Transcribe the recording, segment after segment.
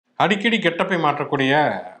அடிக்கடி கெட்டப்பை மாற்றக்கூடிய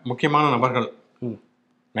முக்கியமான நபர்கள்,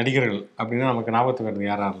 நடிகர்கள் அப்படின்னா நமக்கு ஞாபகத்துக்கு வருது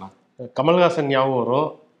யாரெல்லாம்? கமல்ஹாசன் ஞாபகம் வரும்,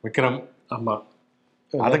 விக்ரம். ஆமாம்.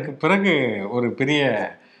 அதுக்கு பிறகு ஒரு பெரிய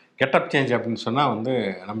கெட்டப் சேஞ்ச் அப்படின்னு சொன்னால் வந்து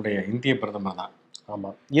நம்முடைய இந்திய பிரதமர் தான்.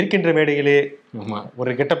 ஆமாம், இருக்கின்ற மேடைகளே ஆமாம்,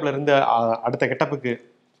 ஒரு கெட்டப்பில் இருந்து அடுத்த கெட்டப்புக்கு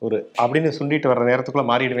ஒரு அப்படின்னு சொல்லிட்டு வர்ற நேரத்துக்குள்ளே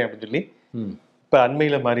மாறிடுவேன் அப்படின்னு சொல்லி இப்போ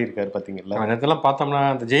அண்மையில் மாறி இருக்காரு பார்த்தீங்களா? நேரத்தெல்லாம் பார்த்தோம்னா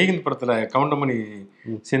அந்த ஜெய்ஹிந்த் படத்தில் கவுண்டமணி,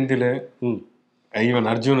 செந்தில், ஈவன்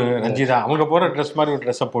அர்ஜுன், ரஞ்சிதா அவங்க போகிற ட்ரெஸ் மாதிரி ஒரு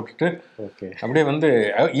ட்ரெஸ்ஸை போட்டுட்டு அப்படியே வந்து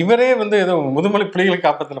இவரே வந்து ஏதோ முதுமலை புலிகளை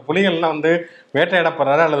காப்பத்தில் புலிகள்லாம் வந்து வேட்டையாட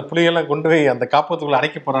போகிறாரு அல்லது புலிகள்லாம் கொண்டு போய் அந்த காப்பத்துக்குள்ளே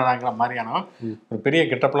அடைக்க போகிறாங்கிற மாதிரியான ஒரு பெரிய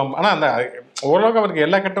கெட்டப்பெல்லாம். ஆனால் அந்த ஓரளவுக்கு அவருக்கு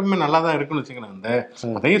எல்லா கெட்டப்புமே நல்லா தான் இருக்குன்னு வச்சுக்கணும். அந்த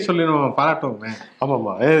அதையும் சொல்லி நம்ம பாராட்டுவோமே.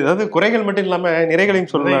 ஆமாம்மா, அதாவது குறைகள் மட்டும் இல்லாமல்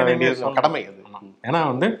நிறைகளையும் சொல்ல வேண்டிய கடமை அது. ஏன்னா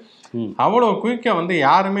வந்து அவ்வளோ குயிக்காக வந்து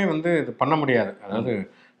யாருமே வந்து இது பண்ண முடியாது. அதாவது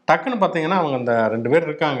டக்குன்னு பார்த்தீங்கன்னா அவங்க அந்த 2 பேர்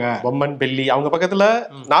இருக்காங்க, பொம்மன், பெல்லி, அவங்க பக்கத்தில்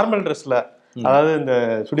நார்மல் ட்ரெஸ்ல, அதாவது இந்த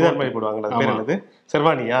சுடிதார் மாதிரி போடுவாங்க, அது பேர் என்னது,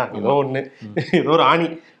 செர்வானியா ஏதோ ஒன்று, ஏதோ ஒரு ஆணி,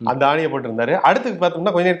 அந்த ஆணியை போட்டிருந்தாரு. அடுத்து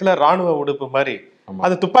பார்த்தோம்னா கொஞ்ச நேரத்தில் ராணுவ உடுப்பு மாதிரி,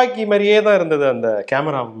 அது துப்பாக்கி மாதிரியே தான் இருந்தது. அந்த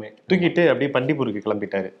கேமராவுமே தூக்கிட்டு அப்படியே பண்டிப்பூருக்கு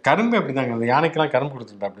கிளம்பிட்டாரு. கரும்பு அப்படிதாங்க, அந்த யானைக்கெல்லாம் கரும்பு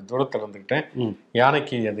கொடுத்துருந்தா அப்படி தூரத்தில் வந்துக்கிட்டு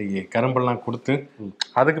யானைக்கு அது கரும்பெல்லாம் கொடுத்து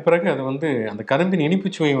அதுக்கு பிறகு அது வந்து அந்த கரும்பின்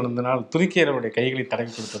இனிப்பு சுவை உணர்ந்தனால் துருக்கியருடைய கைகளை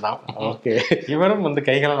தடவி கொடுத்ததான். ஓகே, இவரும் வந்து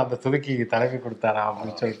கைகளால் அந்த துருக்கி தடவி கொடுத்தாரா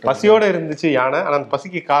அப்படின்னு சொல்லிட்டு. பசியோட இருந்துச்சு யானை, ஆனால் அந்த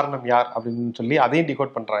பசிக்கு காரணம் யார் அப்படின்னு சொல்லி அதையும்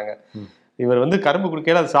டிகோட் பண்றாங்க. இவர் வந்து கரும்பு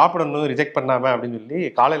குடிக்கையில அது சாப்பிடணும், ரிஜெக்ட் பண்ணாம அப்படின்னு சொல்லி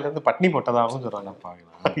காலையில இருந்து பட்னி போட்டதாகவும் சொல்றாங்க.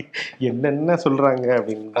 என்னென்ன சொல்றாங்க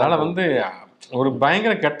அப்படின்னு. அதனால வந்து ஒரு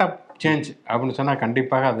பயங்கர கெட்டப் சேஞ்ச் அப்படின்னு சொன்னா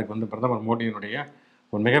கண்டிப்பாக அதுக்கு வந்து பிரதமர் மோடியினுடைய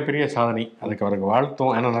ஒரு மிகப்பெரிய சாதனை. அதுக்கு அவருக்கு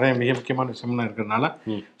வாழ்த்தும். ஏன்னா நிறைய மிக முக்கியமான விஷயம்லாம் இருக்கிறதுனால.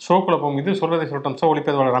 ஷோக்குள்ள போகும். இது சொல்றதை சொல்லட்டும். ஷோ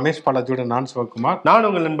ஒளிப்பதிவாளர் ரமேஷ் பாலாஜியுடன் நான் சிவகுமார், நான்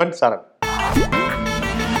உங்கள் நண்பன் சரண்.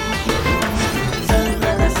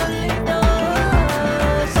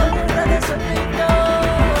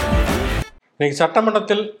 இன்னைக்கு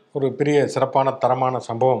சட்டமன்றத்தில் ஒரு பெரிய சிறப்பான தரமான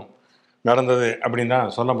சம்பவம் நடந்தது அப்படின்னு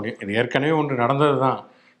தான் சொல்ல முடியும். இது ஏற்கனவே ஒன்று நடந்தது தான்,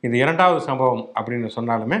 இது 2வது சம்பவம் அப்படின்னு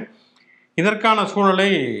சொன்னாலுமே இதற்கான சூழலை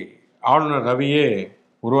ஆளுநர் ரவியே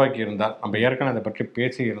உருவாக்கி இருந்தார். நம்ம ஏற்கனவே அதை பற்றி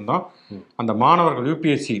பேசி இருந்தோம். அந்த மாணவர்கள்,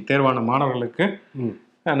 யூபிஎஸ்சி தேர்வான மாணவர்களுக்கு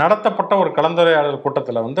நடத்தப்பட்ட ஒரு கலந்துரையாடல்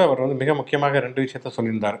கூட்டத்தில் வந்து அவர் வந்து மிக முக்கியமாக 2 விஷயத்த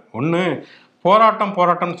சொல்லியிருந்தார். ஒன்று,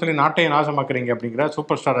 போராட்டம்னு சொல்லி நாட்டையை நாசமாக்குறீங்க அப்படிங்கிற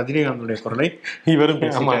சூப்பர் ஸ்டார் ரஜினிகாந்தனுடைய குரலை இவரும்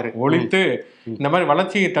ஒழித்து இந்த மாதிரி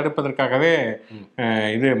வளர்ச்சியை தடுப்பதற்காகவே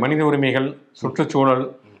இது மனித உரிமைகள், சுற்றுச்சூழல்,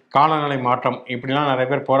 காலநிலை மாற்றம் இப்படிலாம் நிறைய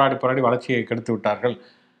பேர் போராடி வளர்ச்சியை கெடுத்து விட்டார்கள்.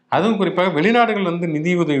 அதுவும் குறிப்பாக வெளிநாடுகள் வந்து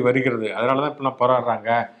நிதி உதவி வருகிறது, அதனால தான் இப்படிலாம் போராடுறாங்க.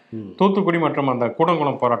 தூத்துக்குடி மற்றும் அந்த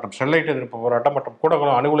கூடங்குளம் போராட்டம், ஸ்டெர்லைட் எதிர்ப்பு போராட்டம் மற்றும்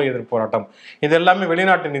கூடங்குளம் அணுகுலை எதிர்ப்பு போராட்டம், இது எல்லாமே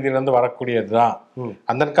வெளிநாட்டு நிதியிலிருந்து வரக்கூடியது தான்,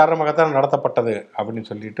 அதன் காரணமாகத்தான் நடத்தப்பட்டது அப்படின்னு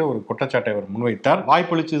சொல்லிட்டு ஒரு குற்றச்சாட்டை அவர் முன்வைத்தார். வாய்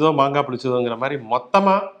புளிச்சதோ மாங்காய் புளிச்சதோங்கிற மாதிரி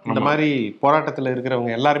மொத்தமா இந்த மாதிரி போராட்டத்தில்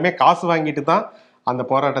இருக்கிறவங்க எல்லாருமே காசு வாங்கிட்டு தான் அந்த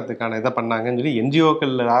போராட்டத்துக்கான இதை பண்ணாங்கன்னு சொல்லி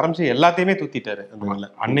என்ஜிஓக்கள் ஆரம்பிச்சு எல்லாத்தையுமே தூத்திட்டாரு. அந்த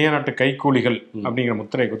அந்நிய நாட்டு கைக்கூலிகள் அப்படிங்கிற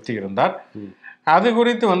முத்திரை குத்தி இருந்தார். அது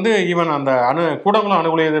குறித்து வந்து ஈவன் அந்த கூடங்குளம்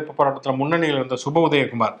அணுகுலை எதிர்ப்பு போராட்டத்தில் முன்னணியில் இருந்த சுப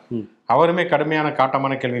உதயகுமார் அவருமே கடுமையான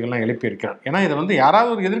காட்டமான கேள்விகள்லாம் எழுப்பி இருக்கிறார். ஏன்னா இதை வந்து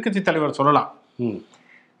யாராவது ஒரு எதிர்க்கட்சி தலைவர் சொல்லலாம்,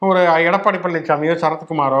 ஒரு எடப்பாடி பழனிசாமியோ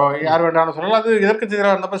சரத்குமாரோ யார் வேண்டாலும் சொல்லலாம். அது எதிர்க்கட்சி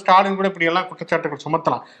தலைவர் இருந்தப்போ ஸ்டாலின் கூட இப்படியெல்லாம் குற்றச்சாட்டுகள்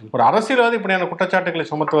சுமத்தலாம். ஒரு அரசியல்வாதி இப்படியான குற்றச்சாட்டுகளை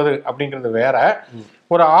சுமத்துவது அப்படிங்கிறது வேற.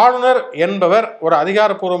 ஒரு ஆளுநர் என்பவர் ஒரு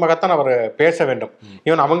அதிகாரப்பூர்வமாகத்தான் அவர் பேச வேண்டும்.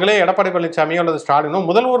 ஈவன் அவங்களே எடப்பாடி பழனிசாமியோ அல்லது ஸ்டாலினோ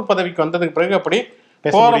முதல்வர் பதவிக்கு வந்ததுக்கு பிறகு அப்படி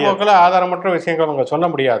போற போக்கில் ஆதாரமற்ற விஷயங்கள் அவங்க சொல்ல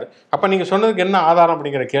முடியாது. அப்ப நீங்க சொன்னதுக்கு என்ன ஆதாரம்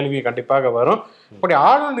அப்படிங்கிற கேள்வி கண்டிப்பாக வரும். அப்படி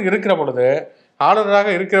ஆளுநர் இருக்கிற பொழுது, ஆளுநராக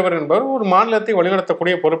இருக்கிறவர் என்பவர் ஒரு மாநிலத்தை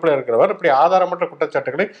வழிநடத்தக்கூடிய பொறுப்பில் இருக்கிறவர். இப்படி ஆதாரமற்ற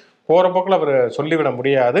குற்றச்சாட்டுகளை போற போக்கில் அவர் சொல்லிவிட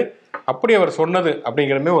முடியாது. அப்படி அவர் சொன்னது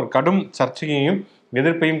அப்படிங்கிறமே ஒரு கடும் சர்ச்சையையும்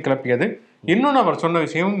எதிர்ப்பையும் கிளப்பியது. இன்னொன்று அவர் சொன்ன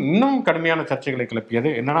விஷயம் இன்னும் கடுமையான சர்ச்சைகளை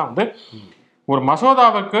கிளப்பியது. என்னன்னா வந்து ஒரு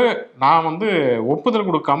மசோதாவுக்கு நான் வந்து ஒப்புதல்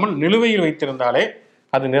கொடுக்காமல் நிலுவையில் வைத்திருந்தாலே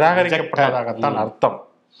அது நிராகரிக்கப்பட்டதாகத்தான் அர்த்தம்.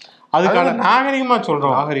 அதுக்கான நாகரிகமா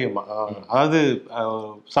சொல்றோம். நாகரிகமா, அதாவது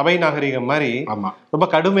சபை நாகரிகம் மாதிரி. ஆமா, ரொம்ப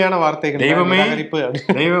கடுமையான வார்த்தைகள்.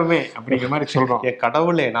 தெய்வமே அப்படிங்கிற மாதிரி சொல்றோம். என்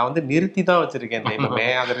கடவுளே, நான் வந்து நிறுத்தி தான் வச்சிருக்கேன் தெய்வமே,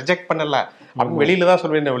 அதை ரிஜெக்ட் பண்ணல அப்படின்னு வெளியில தான்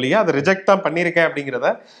சொல்வேன் ஒழிய அதை ரிஜெக்ட் தான் பண்ணியிருக்கேன்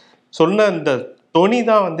அப்படிங்கிறத சொன்ன இந்த தொனி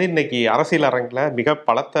தான் வந்து இன்னைக்கு அரசியல் அரங்கில் மிக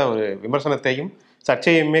பலத்த ஒரு விமர்சனத்தையும்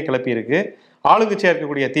சர்ச்சையுமே கிளப்பியிருக்கு. ஆளுங்கட்சியா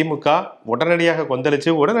இருக்கக்கூடிய திமுக உடனடியாக கொந்தளிச்சு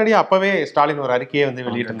உடனடியாக அப்பவே ஸ்டாலின் ஒரு அறிக்கையை வந்து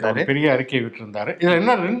வெளியிட்டிருந்தாரு, பெரிய அறிக்கையை விட்டுருந்தாரு. இதுல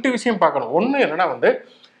என்ன 2 விஷயம் பார்க்கணும். ஒண்ணு என்னன்னா வந்து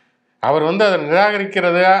அவர் வந்து அதை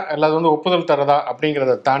நிராகரிக்கிறதா அல்லது வந்து ஒப்புதல் தரதா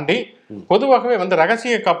அப்படிங்கிறத தாண்டி பொதுவாகவே வந்து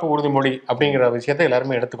ரகசிய காப்பு உறுதிமொழி அப்படிங்கிற விஷயத்தை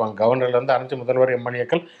எல்லாருமே எடுத்துக்குவாங்க. கவர்னர்ல இருந்து அனைத்து முதல்வர்,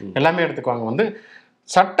 எம்எல்ஏக்கள் எல்லாமே எடுத்துக்குவாங்க. வந்து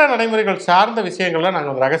சட்ட நடைமுறைகள் சார்ந்த விஷயங்கள்ல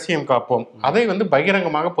நாங்கள் ரகசியம் காப்போம், அதை வந்து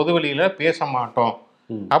பகிரங்கமாக பொதுவெளியில பேச மாட்டோம்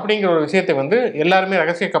அப்படிங்கிற ஒரு விஷயத்தை வந்து எல்லாருமே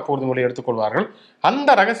ரகசிய காப்பு உறுதிமொழியை எடுத்துக்கொள்வார்கள்.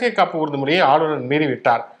 அந்த ரகசிய காப்பு உறுதிமொழியை ஆளுநர்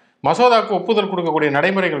மீறிவிட்டார். மசோதாவுக்கு ஒப்புதல் கொடுக்கக்கூடிய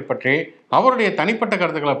நடைமுறைகள் பற்றி அவருடைய தனிப்பட்ட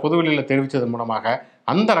கருத்துக்களை பொதுவெளியில் தெரிவித்ததன் மூலமாக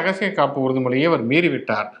அந்த ரகசிய காப்பு உறுதிமொழியை அவர்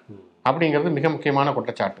மீறிவிட்டார் அப்படிங்கிறது மிக முக்கியமான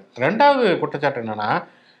குற்றச்சாட்டு. ரெண்டாவது குற்றச்சாட்டு என்னன்னா,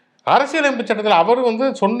 அரசியலமைப்பு சட்டத்தில் அவர் வந்து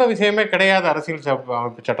சொன்ன விஷயமே கிடையாது அரசியல்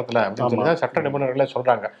அமைப்பு சட்டத்தில் அப்படின்னு சொல்லி தான் சட்ட நிபுணர்களே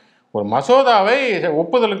சொல்றாங்க. ஒரு மசோதாவை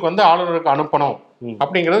ஒப்புதலுக்கு வந்து ஆளுநருக்கு அனுப்பணும்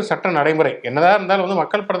அப்படிங்கிறது சட்ட நடைமுறை. என்னதான் இருந்தாலும் வந்து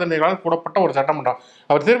மக்கள் பிரதிநிதிகளால் கூடப்பட்ட ஒரு சட்டமன்றம்.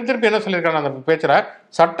 அவர் திருப்பி என்ன சொல்லியிருக்காரு அந்த பேச்சுல,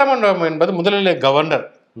 சட்டமன்றம் என்பது முதலிலே கவர்னர்,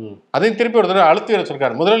 அதையும் திருப்பி ஒரு தடவை அழுத்தி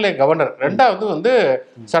வச்சிருக்காரு. முதலிலே கவர்னர், ரெண்டாவது வந்து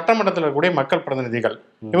சட்டமன்றத்தில் இருக்கக்கூடிய மக்கள் பிரதிநிதிகள்,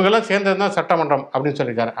 இவங்கெல்லாம் சேர்ந்ததுதான் சட்டமன்றம் அப்படின்னு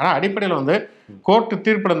சொல்லியிருக்காரு. ஆனா அடிப்படையில் வந்து கோர்ட்டு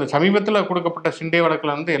தீர்ப்புல இந்த சமீபத்தில் கொடுக்கப்பட்ட சிண்டே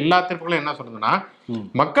வழக்குல வந்து எல்லா தீர்ப்புகளும் என்ன சொல்றதுன்னா,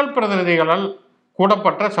 மக்கள் பிரதிநிதிகளால்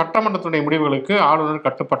கூடப்பட்ட சட்டமன்றத்துடைய முடிவுகளுக்கு ஆளுநர்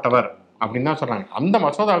கட்டுப்பட்டவர் அப்படின்னு தான் சொல்றாங்க. அந்த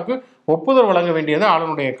மசோதாவுக்கு ஒப்புதல் வழங்க வேண்டியது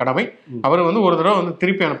ஆளுநருடைய கடமை. அவர் வந்து ஒரு தடவை வந்து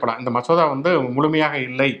திருப்பி அனுப்பலாம், இந்த மசோதா வந்து முழுமையாக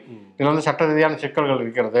இல்லை, இதுல வந்து சட்ட ரீதியான சிக்கல்கள்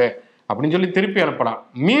இருக்கிறது அப்படின்னு சொல்லி திருப்பி அனுப்பலாம்.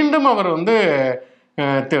 மீண்டும் அவர் வந்து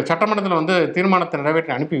சட்டமன்றத்தில் வந்து தீர்மானத்தை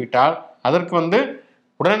நிறைவேற்றி அனுப்பிவிட்டால் அதற்கு வந்து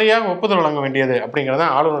உடனடியாக ஒப்புதல் வழங்க வேண்டியது அப்படிங்கிறத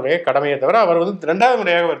ஆளுநருடைய கடமையை தவிர அவர் வந்து இரண்டாவது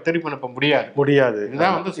முறையாக அவர் திருப்பி அனுப்ப முடியாது.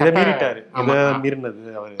 இதுதான் வந்து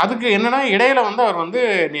அதுக்கு என்னன்னா, இடையில வந்து அவர் வந்து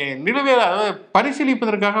நிலுவையில் அதாவது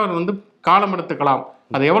பரிசீலிப்பதற்காக அவர் வந்து காலம் எடுத்துக்கலாம்.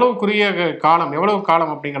 அது எவ்வளவு குறுகிய காலம், எவ்வளவு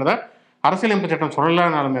காலம் அப்படிங்கிறத அரசியலமைப்பு சட்டம்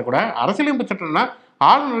சொல்லலானாலுமே கூட, அரசியலமைப்பு சட்டம்னா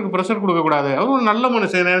ஆளுநருக்கு பிரஷர் கொடுக்கக்கூடாது. அவர் ஒரு நல்ல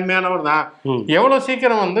மனுஷன், நேர்மையானவர் தான். எவ்வளவு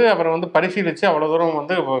சீக்கிரம் வந்து அவரை வந்து பரிசீலிச்சு அவ்வளவு தூரம்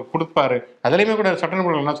வந்து கொடுப்பாரு. அதுலயுமே கூட சட்ட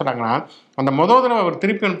நிபுணர்கள் என்ன சொல்றாங்கன்னா, அந்த முதல் தடவை அவர்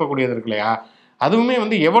திருப்பி அனுப்பக்கூடியது இருக்கு இல்லையா, அதுவுமே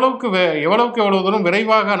வந்து எவ்வளவு தூரம்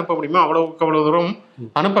விரைவாக அனுப்ப முடியுமோ அவ்வளவு தூரம்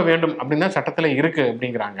அனுப்ப வேண்டும் அப்படின்னு தான் சட்டத்துல இருக்கு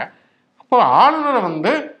அப்படிங்கிறாங்க. அப்போ ஆளுநரை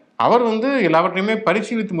வந்து அவர் வந்து எல்லாவற்றையுமே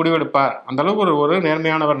பரிசீலித்து முடிவெடுப்பார். அந்த அளவுக்கு ஒரு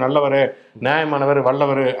நேர்மையானவர், நல்லவர், நியாயமானவர்,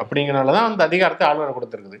 வல்லவர் அப்படிங்கிறனாலதான் அந்த அதிகாரத்தை ஆளுநர்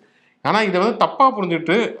கொடுத்திருக்குது. ஆனா இதை வந்து தப்பா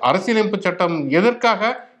புரிஞ்சுட்டு அரசியலமைப்பு சட்டம்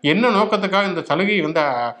எதற்காக, என்ன நோக்கத்துக்காக இந்த சலுகை வந்து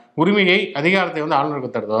உரிமையை, அதிகாரத்தை வந்து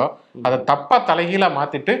ஆளுநருக்கு தருதோ அதை தப்பா தலைகீழா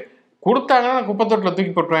மாத்திட்டு, கொடுத்தாங்கன்னா குப்பத்தொட்டில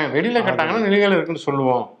தூக்கி போட்டுருவேன், வெளியில கட்டாங்கன்னா நிலைகள் இருக்குன்னு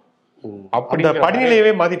சொல்லுவோம். அப்படி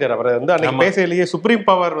படிநிலையவே மாத்திட்டார். அவர் வந்து அன்னைக்கு பேசலையே சுப்ரீம்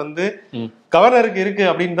பவர் வந்து கவர்னருக்கு இருக்கு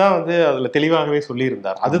அப்படின்னு தான் வந்து அதுல தெளிவாகவே சொல்லி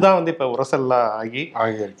இருந்தார். அதுதான் வந்து இப்ப உரசல்லாம் ஆகி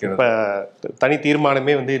இப்ப தனி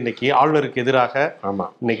தீர்மானமே வந்து இன்னைக்கு ஆளுநருக்கு எதிராக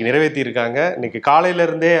இன்னைக்கு நிறைவேற்றி இருக்காங்க. இன்னைக்கு காலையில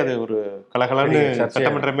இருந்தே அது ஒரு கலகலன்னு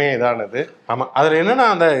சட்டமன்றமே இதானது. ஆமா, அதுல என்னன்னா,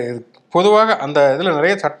 அந்த பொதுவாக அந்த இதுல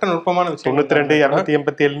நிறைய சட்ட நுட்பமான விஷயம் 92,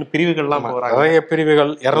 287 பிரிவுகள்லாம் போறாங்க. நிறைய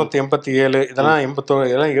பிரிவுகள் 287 இதெல்லாம்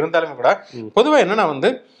 81 இதெல்லாம் இருந்தாலுமே கூட பொதுவாக என்னன்னா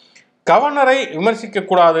வந்து, கவர்னரை விமர்சிக்க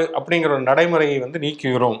கூடாது அப்படிங்கிற ஒரு நடைமுறையை வந்து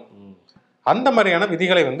நீக்குகிறோம். அந்த மாதிரியான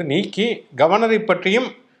விதிகளை வந்து நீக்கி கவர்னரை பற்றியும்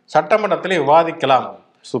சட்டமன்றத்திலே விவாதிக்கலாம்.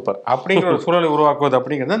 சூப்பர். அப்படிங்கிற ஒரு சூழலை உருவாக்குவது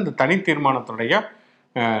அப்படிங்கிறது இந்த தனி தீர்மானத்துடைய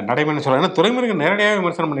நடைமுறை சொல்ல. ஏன்னா துரைமுருகன் நேரடியாக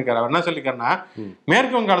விமர்சனம் பண்ணிருக்காரு. அவர் என்ன சொல்லிருக்காருன்னா,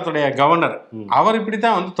 மேற்கு வங்காளத்துடைய கவர்னர் அவர்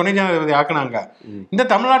இப்படித்தான் வந்து துணை ஜனாதிபதி ஆக்குனாங்க, இந்த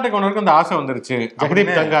தமிழ்நாட்டு கவர்னருக்கு அந்த ஆசை வந்துருச்சு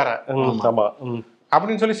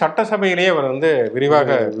அப்படின்னு சொல்லி சட்டசபையிலேயே அவர் வந்து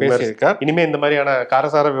விரிவாக பேசியிருக்கார். இனிமே இந்த மாதிரியான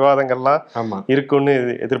காரசார விவாதங்கள்லாம் இருக்குன்னு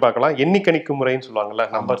எதிர்பார்க்கலாம். எண்ணிக்கணிக்கும் முறைன்னு சொல்லுவாங்கல்ல,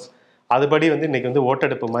 நம்பர்ஸ், அதுபடி வந்து இன்னைக்கு வந்து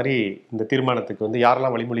ஓட்டெடுப்பு மாதிரி இந்த தீர்மானத்துக்கு வந்து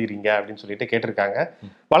யாரெல்லாம் வழிமொழிகிறீங்க அப்படின்னு சொல்லிட்டு கேட்டிருக்காங்க.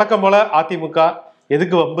 வழக்கம் போல அதிமுக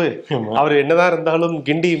எதுக்கு வம்பு, அவர் என்னதான் இருந்தாலும்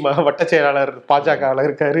கிண்டி வட்ட செயலாளர் பாஜகவில்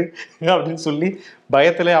இருக்காரு அப்படின்னு சொல்லி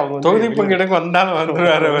பயத்துல அவங்க தொகுதி பங்கீடுக்கு வந்தாலும்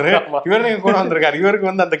வந்துருவாரு. அவரு இவருக்கு கூட வந்திருக்காரு. இவருக்கு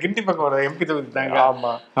வந்து அந்த கிண்டி பக்கம் ஒரு எம்பி தொகுதி தாங்க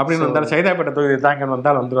அப்படின்னு வந்தாலும், சைதாப்பேட்டை தொகுதி தாங்க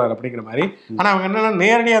வந்தாலும் வந்துருவாரு அப்படிங்கிற மாதிரி. ஆனா அவங்க என்னன்னா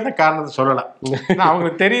நேரடியா அந்த காரணத்தை சொல்லல.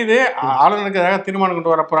 அவங்களுக்கு தெரியுது ஆளுநருக்கு ஏதாவது தீர்மானம்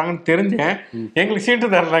கொண்டு வர போறாங்கன்னு தெரிஞ்சேன், எங்களுக்கு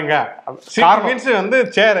சீட்டு தரலங்க மீன்ஸ் வந்து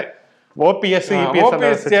சேரு ஓபிஎஸ்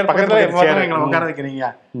உட்கார வைக்கிறீங்க,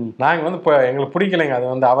 நாங்க வந்து எங்களுக்கு பிடிக்கலைங்க. அது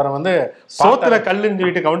வந்து அவரை வந்து சோத்துல கல்லுன்னு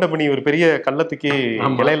சொல்லிட்டு கவுண்டர் பண்ணி ஒரு பெரிய கள்ளத்துக்கு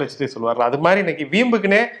இலையில வச்சுட்டு சொல்லுவார்கள். அது மாதிரி இன்னைக்கு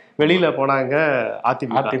வீம்புக்குனே வெளியில போனாங்க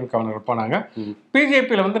அதிமுக போனாங்க.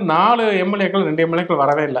 பிஜேபியில வந்து 4 எம்எல்ஏக்கள் 2 எம்எல்ஏக்கள்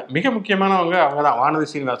வரவே இல்லை. மிக முக்கியமானவங்க அவங்கதான், வானதி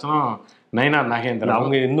சீனிவாசனும் நயினார் நாகேந்திரன்.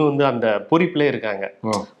 அவங்க இன்னும் வந்து அந்த பொறிப்புலே இருக்காங்க.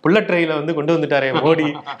 புல்லட் ரயில வந்து கொண்டு வந்துட்டாரே மோடி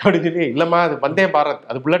அப்படின்னு சொல்லி, இல்லம்மா அது வந்தே பாரத்,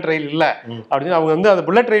 அது புல்லட் ரயில் இல்ல அப்படின்னு அவங்க வந்து அது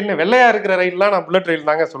புல்லட் ரயில் வெள்ளையா இருக்கிற ரயில்லாம் நான் புல்லட் ரயில்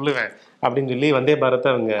தாங்க சொல்லுவேன் அப்படின்னு சொல்லி வந்தே பாரத்தை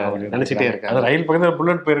அவங்க நினைச்சிட்டே இருக்காங்க. அது ரயில் பக்கத்தில்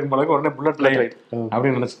புல்லட் போயிருக்கும் போது உடனே புல்லட் ரயில்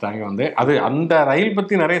அப்படின்னு நினைச்சிட்டாங்க. வந்து அது அந்த ரயில்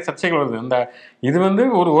பத்தி நிறைய சர்ச்சைகள் வருது. அந்த இது வந்து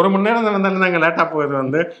ஒரு மணி நேரம் நாங்க லேட்டா போகுது,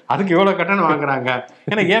 வந்து அதுக்கு எவ்வளவு கட்டணம் வாங்குறாங்க.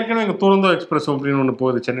 ஏன்னா ஏற்கனவே இங்க துரந்தோ எக்ஸ்பிரஸ் அப்படின்னு ஒண்ணு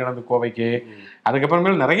போகுது சென்னையில கோவைக்கு.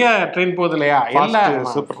 அதுக்கப்புறமேல நிறைய ட்ரெயின் போகுது இல்லையா, எல்லா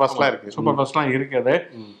சூப்பர் ஃபாஸ்ட்லாம் இருக்கு, சூப்பர் ஃபாஸ்ட்லாம் இருக்குது.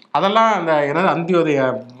 அதெல்லாம் அந்த என்னது அந்தியோதய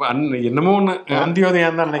என்னமோ ஒன்று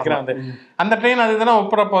அந்தியோதயம் தான் நினைக்கிறேன். அந்த ட்ரெயின் அது இதெல்லாம்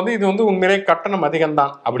ஒப்புறப்ப வந்து இது வந்து உண்மையிலே கட்டணம் அதிகம்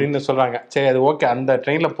தான் அப்படின்னு சொல்றாங்க. சரி அது ஓகே, அந்த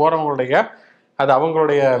ட்ரெயின்ல போறவங்களுடைய அது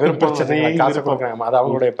அவங்களுடைய விருப்பம், காசு கொடுக்குறாங்க, அது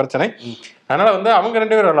அவங்களுடைய பிரச்சனை. அதனால வந்து அவங்க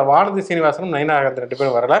 2 பேரும் வரல, வானதி சீனிவாசனும் நயனார் 2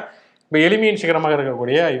 பேரும் வரல. இப்போ எளிமையின் சிகரமாக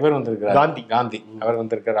இருக்கக்கூடிய இவர் வந்திருக்கிறார், காந்தி அவர்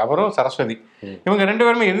வந்திருக்காரு, அவரும் சரஸ்வதி. இவங்க 2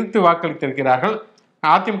 பேருமே எதிர்த்து வாக்களித்திருக்கிறார்கள்.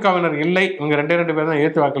 அதிமுகவினர் இல்லை, இவங்க 2 பேரும் தான்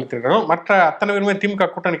எதிர்த்து வாக்களித்திருக்கிறார்கள். மற்ற அத்தனை பேருமே திமுக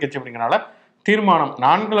கூட்டணி கட்சி அப்படிங்கிறனால தீர்மானம்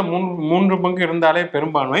 4/3 பங்கு இருந்தாலே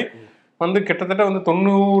பெரும்பான்மை வந்து கிட்டத்தட்ட வந்து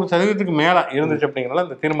 90% மேல இருந்துச்சு அப்படிங்கிறனால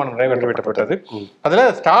இந்த தீர்மானம் நிறைவேற்றப்பட்டது. அதுல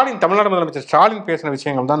ஸ்டாலின், தமிழ்நாடு முதலமைச்சர் ஸ்டாலின் பேசின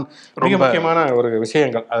விஷயங்கள் தான் மிக முக்கியமான ஒரு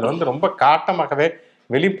விஷயங்கள். அதுல வந்து ரொம்ப காட்டமாகவே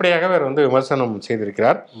வெளிப்படையாகவே அவர் வந்து விமர்சனம்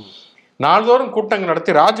செய்திருக்கிறார். நாள்தோறும் கூட்டங்கள்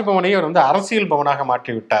நடத்தி ராஜ்பவனையே அவர் வந்து அரசியல் பவனாக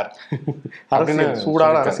மாற்றி விட்டார் அப்படின்னு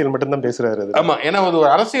சூடான அரசியல் மட்டும்தான் பேசுறாரு. ஆமா, ஏன்னா ஒரு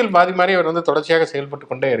அரசியல்வாதி மாதிரி அவர் வந்து தொடர்ச்சியாக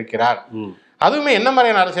செயல்பட்டு கொண்டே இருக்கிறார். அதுவுமே என்ன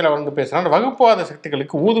மாதிரியான அரசியல் அவர் வந்து பேசுறாரு, வகுப்புவாத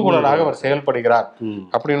சக்திகளுக்கு ஊதுகுழலாக அவர் செயல்படுகிறார்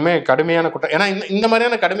அப்படின்னு கடுமையான குற்றம். ஏன்னா இந்த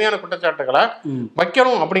மாதிரியான கடுமையான குற்றச்சாட்டுகளை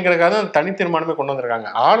வைக்கணும் அப்படிங்கறதுக்காக தான் தனி தீர்மானமே கொண்டு வந்திருக்காங்க.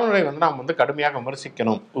 ஆளுநரை வந்து நாம் வந்து கடுமையாக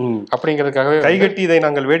விமர்சிக்கணும் அப்படிங்கிறதுக்காகவே கைகட்டி இதை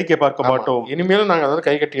நாங்கள் வேடிக்கை பார்க்க மாட்டோம், இனிமேலும் நாங்கள் அதாவது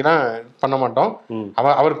கைகட்டிலாம் பண்ண மாட்டோம்.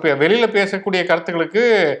 அவர் வெளியில பேசக்கூடிய கருத்துக்களுக்கு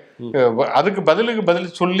அதுக்கு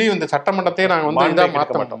பதில் சொல்லி இந்த சட்டமன்றத்தை நாங்கள் வந்து இதா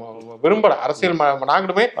மாற்ற மாட்டோம், விரும்பல. அரசியல்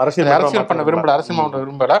நாங்களுமே அரசியல் பண்ண விரும்பல, அரசியல் மாவட்டம்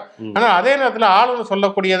விரும்பல. ஆனா அதே நேரத்துல ஆளுநர்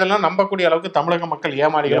சொல்லக்கூடியதெல்லாம் நம்பக்கூடிய அளவுக்கு தமிழக மக்கள்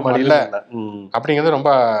ஏமாளிகள் இல்ல அப்படிங்கிறது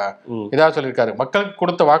ரொம்ப இதா சொல்லியிருக்காரு. மக்களுக்கு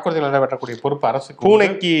கொடுத்த வாக்குறுதிகள் நிறைவேற்றக்கூடிய பொறுப்பு அரசு.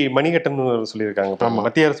 பூனைக்கு மணிகட்டன் சொல்லியிருக்காங்க.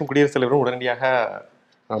 மத்திய அரசும் குடியரசுத் தலைவரும் உடனடியாக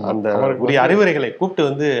அந்த உரிய அறிவுரைகளை கூப்பிட்டு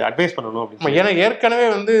வந்து அட்வைஸ் பண்ணணும் அப்படின்னு. ஏன்னா ஏற்கனவே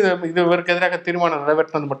வந்து இது இவருக்கு எதிராக தீர்மானம்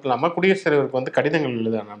நிறைவேற்றினது மட்டும் இல்லாம குடியரசுத் தலைவருக்கு வந்து கடிதங்கள்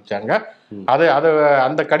எழுத ஆரம்பிச்சாங்க.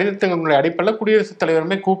 அந்த கடிதத்தினுடைய அடிப்படையில் குடியரசுத்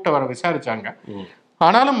தலைவருமே கூப்பிட்டு வர விசாரிச்சாங்க.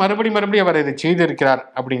 ஆனாலும் மறுபடியும் அவர் இதை செய்திருக்கிறார்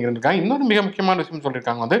அப்படிங்கிறதுக்காக இன்னொரு மிக முக்கியமான விஷயம்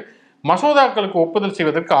சொல்லியிருக்காங்க. வந்து மசோதாக்களுக்கு ஒப்புதல்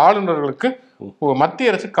செய்வதற்கு ஆளுநர்களுக்கு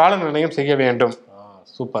மத்திய அரசு கால நிர்ணயம் செய்ய வேண்டும்.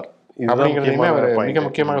 சூப்பர். அப்படிங்கிறதையுமே அவர் மிக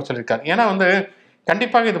முக்கியமாக சொல்லியிருக்காரு. ஏன்னா வந்து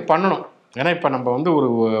கண்டிப்பாக இது பண்ணணும். ஏன்னா இப்ப நம்ம வந்து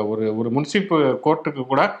ஒரு முன்சிப்பு கோர்ட்டுக்கு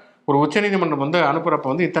கூட ஒரு உச்சநீதிமன்றம் வந்து அனுப்புறப்ப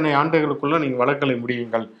வந்து இத்தனை ஆண்டுகளுக்குள்ள நீங்க வழக்குகளை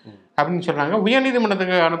முடியுங்கள் அப்படின்னு சொல்றாங்க.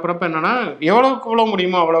 உயர்நீதிமன்றத்துக்கு அனுப்புறப்ப என்னன்னா எவ்வளவுக்கு எவ்வளவு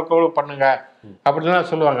முடியுமோ அவ்வளவுக்கு எவ்வளவு பண்ணுங்க அப்படின்லாம்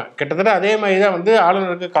சொல்லுவாங்க. கிட்டத்தட்ட அதே மாதிரிதான் வந்து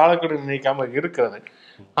ஆளுநருக்கு காலக்கெடு நிர்ணயிக்காம இருக்கிறது.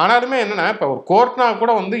 ஆனாலுமே என்னன்னா இப்ப ஒரு கோர்ட்னா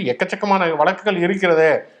கூட வந்து எக்கச்சக்கமான வழக்குகள் இருக்கிறது,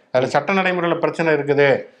 அதுல சட்ட நடைமுறையில பிரச்சனை இருக்குது,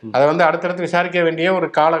 அதை வந்து அடுத்தடுத்து விசாரிக்க வேண்டிய ஒரு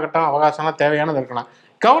காலகட்டம் அவகாசம்லாம் தேவையானது இருக்கலாம்.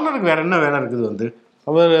 கவர்னருக்கு வேற என்ன வேலை இருக்குது? வந்து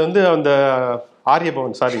அவர் வந்து அந்த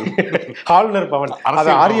ஆரியபவன் ஆளுநர் பவன்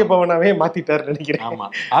ஆரியபவனாவே மாத்திட்டாரு நினைக்கிறேன். ஆமா,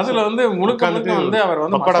 அதுல வந்து முழுக்க வந்து அவர்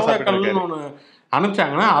வந்து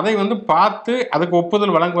அனுப்பிச்சாங்கன்னா அதை வந்து பார்த்து அதுக்கு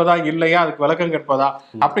ஒப்புதல் வழங்குவதா இல்லையா, அதுக்கு விளக்கம் கேட்பதா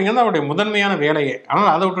அப்படிங்கிறது அவருடைய முதன்மையான வேலையே. ஆனால்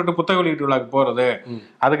அதை விட்டுட்டு புத்தக வெளியீட்டு விழாக்கு போறது,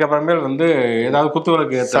 அதுக்கப்புறமேல் வந்து ஏதாவது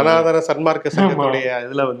குத்துவிளக்கு சனாதன சன்மார்க்க சங்கத்துடைய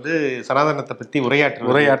இதுல வந்து சனாதனத்தை பத்தி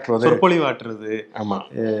உரையாற்றுவது, சொற்பொழிவாற்றுறது. ஆமா,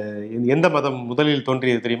 எந்த மதம் முதலில்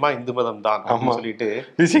தோன்றியது தெரியுமா? இந்து மதம் தான் அப்படின்னு சொல்லிட்டு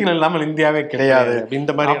விஷயங்கள் இல்லாமல் இந்தியாவே கிடையாது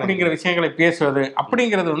இந்த மாதிரி அப்படிங்கிற விஷயங்களை பேசுவது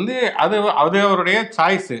அப்படிங்கிறது வந்து அது அவருடைய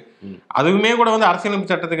சாய்ஸ். அதுவுமே கூட வந்து அரசியலமைப்பு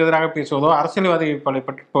சட்டத்துக்கு எதிராக பேசுவதோ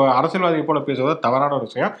அரசியல்வாதியை போல பேசுவதோ தவறான ஒரு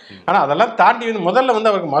விஷயம். ஆனா அதெல்லாம் தாண்டி வந்து முதல்ல வந்து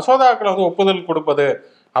அவருக்கு மசோதாக்களை வந்து ஒப்புதல் கொடுப்பது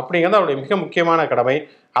அப்படிங்கிறது அவருடைய மிக முக்கியமான கடமை.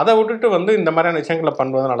 அதை விட்டுட்டு வந்து இந்த மாதிரியான விஷயங்களை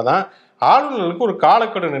பண்ணுவதனாலதான் ஆளுநர்களுக்கு ஒரு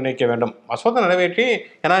காலக்கெடு நிர்ணயிக்க வேண்டும். மசோதா நிறைவேற்றி,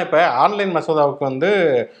 ஏன்னா இப்ப ஆன்லைன் மசோதாவுக்கு வந்து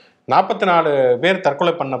 44 பேர்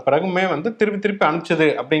தற்கொலை பண்ண பிறகுமே வந்து திருப்பி அனுப்பிச்சது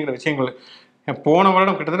அப்படிங்கிற விஷயங்கள் போன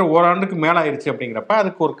வருடம் கிட்டத்தட்ட ஓராண்டுக்கு மேல ஆயிடுச்சு. அப்படிங்கிறப்ப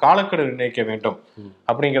அதுக்கு ஒரு காலக்கெடு நிர்ணயிக்க வேண்டும்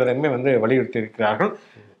அப்படிங்கிறதையுமே வந்து வலியுறுத்தி இருக்கிறார்கள்.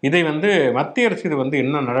 இதை வந்து மத்திய அரசு இது வந்து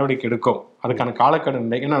என்ன நடவடிக்கை எடுக்கும், அதுக்கான காலக்கெடு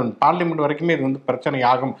நிர்ணயம், ஏன்னா பார்லிமெண்ட் வரைக்குமே இது வந்து பிரச்சனை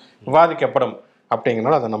ஆகும், விவாதிக்கப்படும்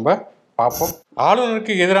அப்படிங்கிறனால அதை நம்ம பார்ப்போம்.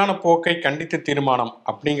 ஆளுநருக்கு எதிரான போக்கை கண்டித்து தீர்மானம்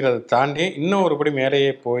அப்படிங்கிறத தாண்டி இன்னும் ஒருபடி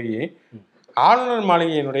மேலேயே போய் ஆளுநர்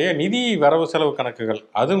மாளிகையினுடைய நிதி வரவு செலவு கணக்குகள்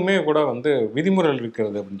அதுவுமே கூட வந்து விதிமுறைகள்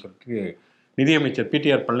இருக்கிறது அப்படின்னு சொல்லிட்டு நிதியமைச்சர்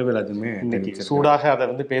பிடிஆர் பழனிவேலுமே சூடாக அதை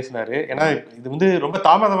வந்து பேசினாரு. ஏன்னா இது வந்து ரொம்ப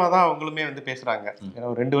தாமதமாக தான் அவங்களுமே வந்து பேசுறாங்க. ஏன்னா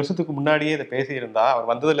ஒரு 2 வருஷத்துக்கு முன்னாடியே இதை பேசியிருந்தா அவர்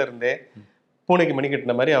வந்ததுல இருந்தே பூனைக்கு மணி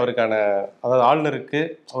கட்டின மாதிரி அவருக்கான, அதாவது ஆளுநருக்கு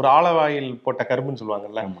ஒரு ஆலவாயில் போட்ட கரும்புன்னு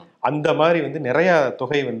சொல்லுவாங்கல்ல, அந்த மாதிரி வந்து நிறைய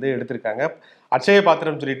தொகை வந்து எடுத்திருக்காங்க. அட்சய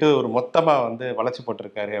பாத்திரம் சொல்லிட்டு ஒரு மொத்தமா வந்து வளைச்சு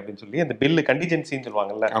போட்டிருக்காரு அப்படின்னு சொல்லி அந்த பில்லு கண்டிஜென்சின்னு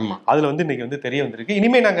சொல்லுவாங்கல்ல, அதுல வந்து இன்னைக்கு வந்து தெரிய வந்திருக்கு.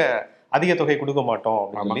 இனிமே நாங்க அதிக தொகை கொடுக்க மாட்டோம்.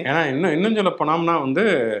 ஏன்னா இன்னும் சொல்ல போனோம்னா வந்து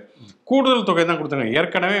கூடுதல் தொகை தான் கொடுத்தாங்க.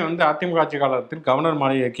 ஏற்கனவே வந்து அதிமுக ஆட்சி காலத்தில் கவர்னர்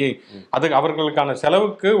மாளிகைக்கு அதுக்கு அவர்களுக்கான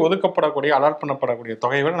செலவுக்கு ஒதுக்கப்படக்கூடிய அலாட் பண்ணப்படக்கூடிய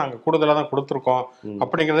தொகையை விட நாங்கள் கூடுதலாக தான் கொடுத்துருக்கோம்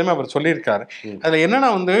அப்படிங்கிறதையுமே அவர் சொல்லியிருக்காரு. அதில் என்னன்னா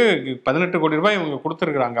வந்து 18 கோடி ரூபாய் இவங்க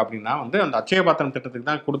கொடுத்துருக்குறாங்க அப்படின்னா வந்து அந்த அட்சய பாத்திரம் திட்டத்துக்கு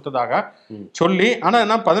தான் கொடுத்ததாக சொல்லி, ஆனால்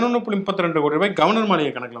என்ன 11.32 கோடி ரூபாய் கவர்னர்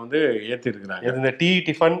மாளிகை கணக்கில் வந்து ஏற்றி இருக்கிறாங்க. இந்த டீ,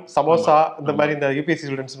 டிஃபன், சமோசா இந்த மாதிரி இந்த யூபிஎஸ்சி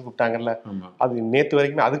ஸ்டூடெண்ட்ஸ் கூப்பிட்டாங்கல்ல, அது நேற்று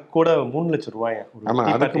வரைக்குமே அதுக்கு கூட 3 லட்சம் ரூபாயா? ஆமா,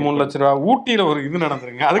 அதுக்கு 3 லட்சம் ரூபாய். ஊட்டியில ஒரு இது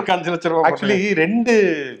நடந்துருங்க, அதுக்கு 5 லட்சம் ரூபாய். ஆக்சுவலி 2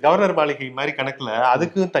 கவர்னர் மாளிகை மாதிரி கணக்குல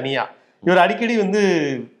அதுக்கும் தனியா இவர் அடிக்கடி வந்து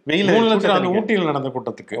வெயில 3 லட்சம் அந்த ஊட்டியில் நடந்த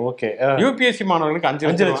கூட்டத்துக்கு. ஓகே, யூபிஎஸ்சி மாணவர்களுக்கு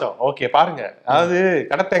 5 லட்சம். ஓகே, பாருங்க, அதாவது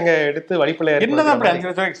கடத்தங்க எடுத்து வழிப்பிள்ளை என்னதான் அப்படி 5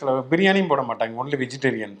 லட்சம் ரூபாய்க்கு பிரியாணியும் போட மாட்டாங்க, ஒன்லி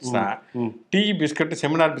வெஜிடேரியன்ஸ் தான். டீ பிஸ்கட்,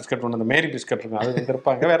 செமினார் பிஸ்கட் ஒன்று, அந்த மேரி பிஸ்கட் இருக்கும், அது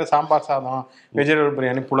இருப்பாங்க. வேற சாம்பார் சாதம், வெஜிடபிள்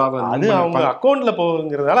பிரியாணி, புலாவ், அது அவங்க அக்கௌண்ட்ல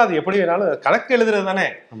போகுங்கிறதால அது எப்படி வேணாலும் கணக்கு எழுதுறது தானே.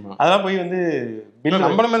 அதெல்லாம் போய் வந்து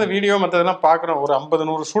நம்மளும் இந்த வீடியோ மற்றதெல்லாம் பாக்குறோம். ஒரு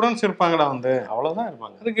 50-100 ஸ்டூடெண்ட்ஸ் இருப்பாங்களா, வந்து அவ்வளவுதான்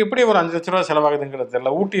இருப்பாங்க. அதுக்கு எப்படி ஒரு 5 லட்சம் ரூபாய் செலவாகுதுங்கிறது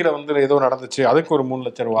தெரியல. ஊட்டியில வந்து ஏதோ நடந்துச்சு, அதுக்கு ஒரு 3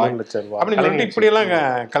 லட்சம் ரூபாய் அப்படின்னு சொல்லிட்டு இப்படி எல்லாம்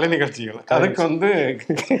கலை நிகழ்ச்சிகள். அதுக்கு வந்து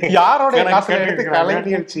யாரோட கலை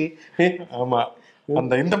நிகழ்ச்சி? ஆமா,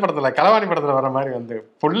 அந்த இந்த படத்துல களவாணி படத்துல வர மாதிரி வந்து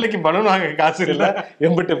பிள்ளைக்கு பலூன் வாங்க காசு இல்ல,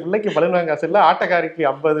 எம்பிட்டு பிள்ளைக்கு பலூன் வாங்க காசு இல்ல, ஆட்டக்காரிக்கு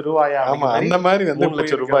 50 ரூபாயா? ஆமா, அந்த மாதிரி வந்து 3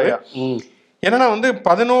 லட்சம் ரூபாயா? என்னன்னா வந்து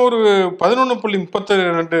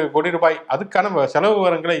 11.32 கோடி ரூபாய் அதுக்கான செலவு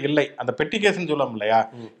விவரங்களே இல்லை. அந்த பெட்டி கேஸ்ன்னு சொல்லலாம் இல்லையா,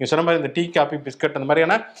 நீங்க சொன்ன மாதிரி இந்த டீ, காபி, பிஸ்கட், அந்த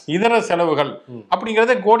மாதிரியான இதர செலவுகள்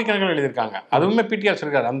அப்படிங்கறத கோடிக்கணக்கில் எழுதியிருக்காங்க. அதுவுமே பிடிஆர்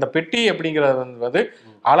சொல்லிருக்காரு. அந்த பெட்டி அப்படிங்கிறது வந்து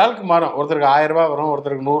ஆளாளுக்கு மாறும். ஒருத்தருக்கு 1000 ரூபாய் வரும்,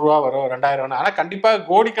 ஒருத்தருக்கு 100 ரூபாய் வரும், 2000 வரும். ஆனா கண்டிப்பா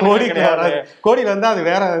கோடியில வந்து அது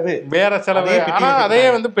வேற செலவு. ஆனா அதே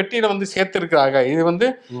வந்து பெட்டியில வந்து சேர்த்து இருக்கிறாங்க. இது வந்து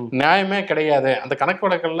நியாயமே கிடையாது. அந்த கணக்கு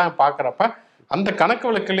வழக்கெல்லாம் பாக்குறப்ப அந்த கணக்கு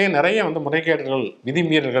வழக்கிலேயே நிறைய வந்து முறைகேடுகள்,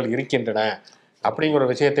 விதிமீறல்கள் இருக்கின்றன அப்படிங்கிற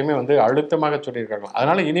விஷயத்தையுமே வந்து அழுத்தமாக சொல்லியிருக்காங்க.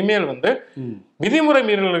 அதனால இனிமேல் வந்து விதிமுறை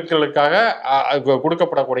மீறல்களுக்காக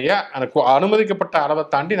கொடுக்கப்படக்கூடிய அந்த அனுமதிக்கப்பட்ட அளவை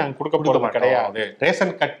தாண்டி நாங்கள் கொடுக்க போறது கிடையாது.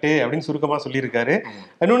 ரேஷன் கட்டு அப்படின்னு சுருக்கமா சொல்லியிருக்காரு.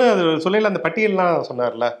 இன்னொன்னு அது சொல்லல, அந்த பட்டியல்லாம்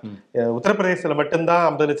சொன்னார்ல, உத்தரப்பிரதேசத்துல மட்டும்தான்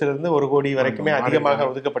 50 லட்சத்துல இருந்து 1 கோடி வரைக்குமே அதிகமாக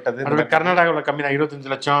ஒதுக்கப்பட்டது. கர்நாடகாவில் கம்மி தான்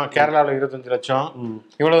 25 லட்சம், கேரளாவில் 25 லட்சம்,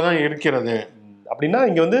 இவ்வளவுதான் இருக்கிறது. அப்படின்னா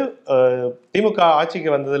இங்க வந்து திமுக ஆட்சிக்கு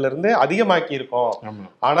வந்ததுல இருந்து அதிகமாக்கி இருக்கோம்.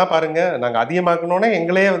 ஆனா பாருங்க, நாங்க அதிகமாக்கணும்னா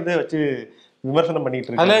எங்களையே வந்து வச்சு விமர்சனம் பண்ணிட்டு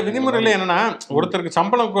இருக்கோம். அதுல விதிமுறையில என்னன்னா, ஒருத்தருக்கு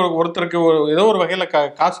சம்பளம், ஒருத்தருக்கு ஏதோ ஒரு வகையில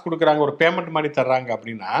காசு கொடுக்குறாங்க, ஒரு பேமெண்ட் மாதிரி தர்றாங்க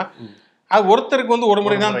அப்படின்னா அது ஒருத்தருக்கு வந்து ஒரு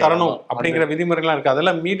முறை தான் தரணும் அப்படிங்கிற விதிமுறைலாம் இருக்கு.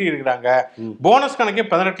 அதெல்லாம் மீறி இருக்கிறாங்க. போனஸ் கணக்கே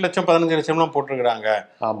 18 லட்சம் 15 லட்சம் எல்லாம் போட்டிருக்காங்க.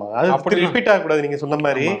 ஆமா, அது அப்படி ரிப்பீட் ஆகக்கூடாது நீங்க சொன்ன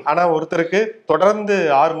மாதிரி. ஆனா ஒருத்தருக்கு தொடர்ந்து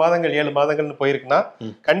 6 மாதங்கள் 7 மாதங்கள்னு போயிருக்குன்னா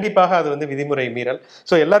கண்டிப்பாக அது வந்து விதிமுறை மீறல்.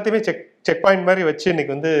 ஸோ எல்லாத்தையுமே செக் பாயிண்ட் மாதிரி வச்சு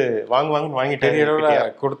இன்னைக்கு வந்து வாங்குவாங்கன்னு வாங்கிட்டு பெரிய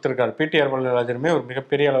அளவில் கொடுத்திருக்காரு. பிடிஆர் பழனிராஜனுமே ஒரு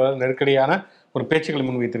மிகப்பெரிய அளவில் நெருக்கடியான ஒரு பேச்சுக்களை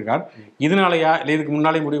முன்வைத்திருக்கார். இதனாலயா இல்லை இதுக்கு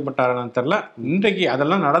முன்னாலே முடிவு பட்டாரான்னு தெரியல. இன்றைக்கு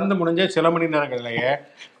அதெல்லாம் நடந்து முடிஞ்ச சில மணி நேரங்கள்லயே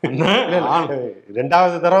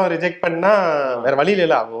 2வது தரம் ரிஜெக்ட் பண்ணா வேற வழியில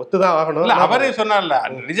இல்ல, அவங்க ஒத்துதான் ஆகணும். இல்ல, அவரே சொன்னார்ல,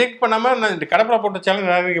 ரிஜெக்ட் பண்ணாம இந்த கடப்பலை போட்ட சேலஞ்ச்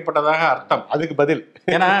நிராகரிக்கப்பட்டதாக அர்த்தம். அதுக்கு பதில்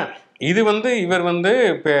ஏன்னா இது வந்து இவர் வந்து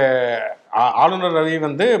இப்ப ஆளுநர் ரவி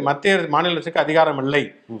வந்து மத்திய மாநில அரசுக்கு அதிகாரம் இல்லை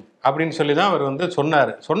அப்படின்னு சொல்லிதான் அவர் வந்து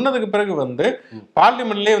சொன்னாரு. சொன்னதுக்கு பிறகு வந்து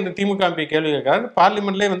பார்லிமெண்ட்லயே வந்து திமுக எம்பி கேள்வி கேட்கிறாரு.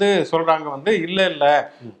 பார்லிமெண்ட்லயே வந்து சொல்றாங்க வந்து இல்ல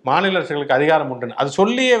மாநில அரசுகளுக்கு அதிகாரம் உண்டுன்னு. அது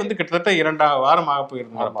சொல்லியே வந்து கிட்டத்தட்ட 2 வாரம் ஆக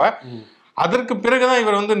போயிருந்தப்ப அதற்கு பிறகுதான்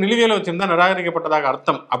இவர் வந்து நிலுவையில வச்சிருந்தா நிராகரிக்கப்பட்டதாக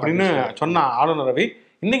அர்த்தம் அப்படின்னு சொன்ன ஆளுநர் ரவி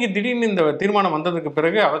இன்னைக்கு திடீர்னு இந்த தீர்மானம் வந்ததுக்கு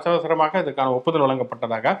பிறகு அவசரமாக இதுக்கான ஒப்புதல்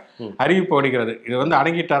வழங்கப்பட்டதாக அறிவிப்பு வருகிறது. இது வந்து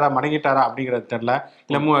அடங்கிட்டாரா மடங்கிட்டாரா அப்படிங்கிறது தெரியல.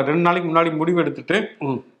 இல்ல 2 நாளைக்கு முன்னாடி முடிவு எடுத்துட்டு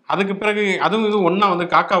அதுக்கு பிறகு அதுவும் இது ஒன்னா வந்து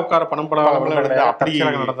காக்கா உட்கார பணம் அப்படி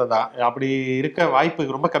நடந்ததா? அப்படி இருக்க வாய்ப்பு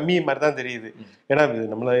ரொம்ப கம்மி மாதிரி தான் தெரியுது. ஏன்னா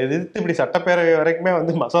நம்மளை எதிர்த்து இப்படி சட்டப்பேரவை வரைக்குமே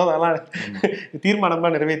வந்து மசோதாலாம்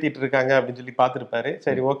தீர்மானமா நிறைவேற்றிட்டு இருக்காங்க அப்படின்னு சொல்லி பார்த்துருப்பாரு.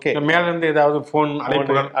 சரி, ஓகே, மேல இருந்து ஏதாவது போன்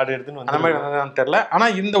அழைப்புகள் அது எடுத்துன்னு அந்த மாதிரி வந்ததான்னு தெரியல. ஆனா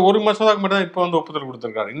இந்த ஒரு மசோதாக்கு மட்டும் தான் இப்போ வந்து ஒப்புதல்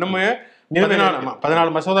கொடுத்திருக்காரு. இன்னுமே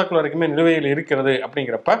 14 மசோதாக்கள் வரைக்குமே நிலுவையில் இருக்கிறது.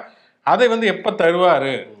 அப்படிங்கிறப்ப அதை வந்து எப்ப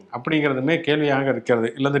தருவாரு அப்படிங்கிறதுமே கேள்வியாக இருக்கிறது.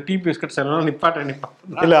 இல்ல இந்த டீ பிஸ்கட்ஸ் எல்லாம் நிப்பாட்ட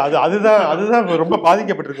இல்ல, அதுதான் ரொம்ப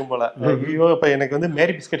பாதிக்கப்பட்டிருக்கும் போல. ஐயோ, இப்ப எனக்கு வந்து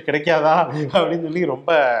மேரி பிஸ்கட் கிடைக்காதா அப்படின்னு சொல்லி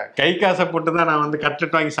ரொம்ப கை காசை போட்டு தான் நான் வந்து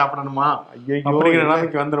கட்லெட் வாங்கி சாப்பிடணுமா அப்படிங்கிற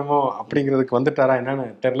நிலைமைக்கு வந்துருமோ அப்படிங்கிறதுக்கு வந்துட்டாரா என்னன்னு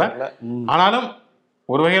தெரியல. ஆனாலும்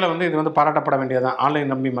ஒரு வகையில வந்து இது வந்து பாராட்டப்பட வேண்டியதுதான். ஆன்லைன்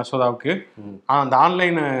ரம்மி மசோதாவுக்கு, அந்த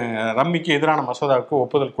ஆன்லைன் ரம்மிக்கு எதிரான மசோதாவுக்கு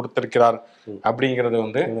ஒப்புதல் கொடுத்திருக்கிறார் அப்படிங்கிறது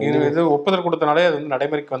வந்து இது ஒப்புதல் கொடுத்தனாலே அது வந்து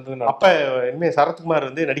நடைமுறைக்கு வந்தது. அப்ப இனிமே சரத்குமார்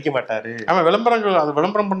வந்து நடிக்க மாட்டாரு. ஆமா, விளம்பரங்கள், அது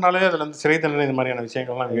விளம்பரம் பண்ணாலே அதுல இருந்து சிறை தண்டனை இந்த மாதிரியான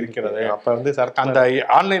விஷயங்கள்லாம் இருக்கிறது. அப்ப வந்து அந்த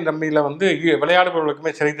ஆன்லைன் ரம்மியில வந்து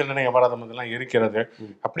விளையாடுபவர்களுக்குமே சிறை தண்டனை அபராதம் இதெல்லாம் இருக்கிறது.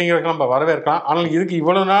 அப்படிங்கிறதுக்கு நம்ம வரவேற்கலாம். ஆனால் இதுக்கு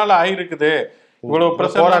இவ்வளவு நாள் ஆயிருக்குது, இவ்வளவு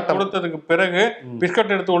போராட்டம் கொடுத்ததுக்கு பிறகு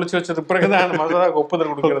பிஸ்கட் எடுத்து ஒளிச்சு வச்சதுக்கு பிறகுதான் அந்த மசோதாவுக்கு ஒப்புதல்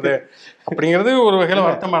கொடுக்கிறது அப்படிங்கிறது ஒரு வகையில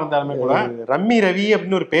வருத்தமா இருந்தாலுமே கூட ரம்மி ரவி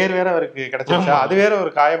அப்படின்னு ஒரு பேர் வேற அவருக்கு கிடைச்சிருச்சா, அது வேற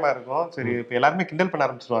ஒரு காயமா இருக்கும். சரி, இப்ப எல்லாருமே கிண்டல் பண்ண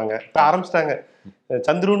ஆரம்பிச்சிருவாங்க. இப்ப ஆரம்பிச்சிட்டாங்க,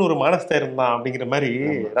 சந்துருன்னு ஒரு மானஸ்தர் இருந்தான் அப்படிங்கிற மாதிரி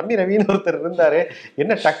ரம்மி ரவின்னு ஒருத்தர் இருந்தாரு,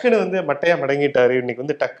 என்ன டக்குன்னு வந்து மட்டையா மடங்கிட்டாரு, இன்னைக்கு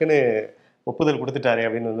வந்து டக்குன்னு ஒப்புதல் கொடுத்துட்டாரு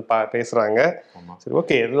அப்படின்னு வந்து பேசுறாங்க. சரி,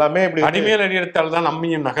 ஓகே, எல்லாமே இப்படி அடிமேல் அடி எடுத்தால்தான்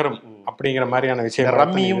நம்மையும் நகரும் அப்படிங்கிற மாதிரியான விஷயம்.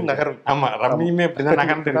 ரம்மியும் நகரும். ஆமா, ரம்மியுமே அப்படிதான்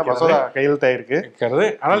நகர்ந்து மசோதா கையெழுத்தாயிருக்கு.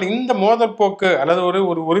 ஆனால் இந்த மோதல் போக்கு அல்லது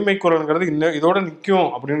ஒரு உரிமை குரல்ங்கிறது இதோட நிற்கும்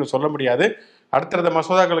அப்படின்னு சொல்ல முடியாது. அடுத்தடுத்த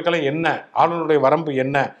மசோதாக்களுக்கெல்லாம் என்ன ஆளுநருடைய வரம்பு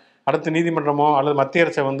என்ன, அடுத்த நீதிமன்றமோ அல்லது மத்திய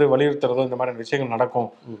அரசை வலியுறுத்துறதோ இந்த மாதிரி விஷயங்கள் நடக்கும்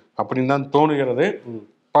அப்படின்னு தான் தோணுகிறது.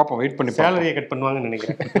 பார்ப்போம், வெயிட் பண்ணி. சேலரியை கட் பண்ணுவாங்கன்னு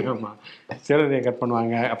நினைக்கிறேன். ஆமாம், சேலரியை கட்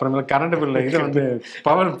பண்ணுவாங்க. அப்புறமேல கரண்ட் பில்ல இது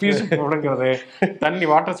பவர் பீஸ் முடங்கிறது, தண்ணி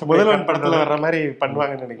வாட்டர் சப்ளை முதல்வன் படத்துல வர்ற மாதிரி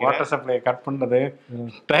பண்ணுவாங்கன்னு நினைக்கிறேன். வாட்டர் சப்ளையை கட் பண்றது,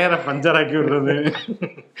 டயரை பஞ்சர் ஆக்கி விடுறது,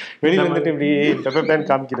 வெளியே வந்துட்டு இப்படி பெப்பர் பேன்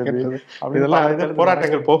காமிக்கிறது, இதெல்லாம்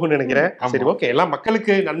போராட்டங்கள் போகும்னு நினைக்கிறேன். சரி, ஓகே. எல்லாம்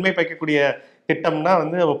மக்களுக்கு நன்மை பயக்கக்கூடிய திட்டம்னா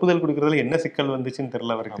ஒப்புதல் கொடுக்கறதுல என்ன சிக்கல் வந்துச்சுன்னு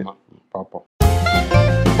தெரியல அவருக்கு. பார்ப்போம்.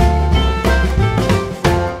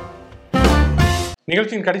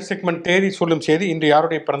 நிகழ்ச்சியின் கடைசி செக்மெண்ட் தேதி சொல்லும் செய்தி. இன்று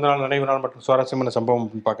யாருடைய பிறந்தநாள், நினைவு நாள் மற்றும் சுவாரஸ்யமான சம்பவம்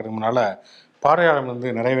பார்க்கறதுக்கு முன்னால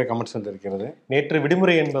பார்வையாளர் நிறையவே கமெண்ட்ஸ் வந்திருக்கிறது. நேற்று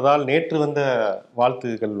விடுமுறை என்பதால் நேற்று வந்த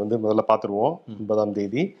வாழ்த்துக்கள் முதல்ல பார்த்துருவோம். 9ஆம்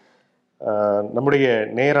தேதி நம்முடைய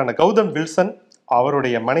நேரான கௌதம் வில்சன்,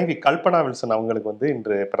 அவருடைய மனைவி கல்பனா வில்சன் அவங்களுக்கு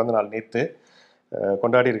இன்று பிறந்தநாள் நேற்று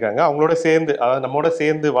கொண்டாடி இருக்காங்க. அவங்களோட சேர்ந்து, அதாவது நம்மோட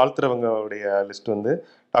சேர்ந்து வாழ்த்துறவங்களுடைய list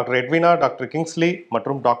doctor Edwina, doctor Kingsley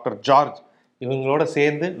மற்றும் டாக்டர் ஜார்ஜ், இவங்களோட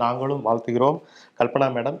சேர்ந்து நாங்களும் வாழ்த்துகிறோம். கல்பனா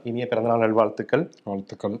மேடம், இனிய பிறந்தநாள் நல்வாழ்த்துக்கள்.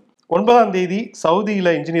 வாழ்த்துக்கள். 9ஆம் தேதி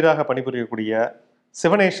சவுதியில் இன்ஜினியராக பணிபுரியக்கூடிய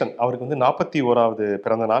சிவனேசன், அவருக்கு 41வது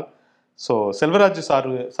பிறந்தநாள். ஸோ செல்வராஜ்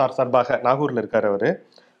சார்பாக, நாகூரில் இருக்கார்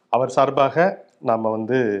அவர் சார்பாக நாம்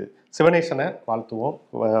சிவனேசனை வாழ்த்துவோம்.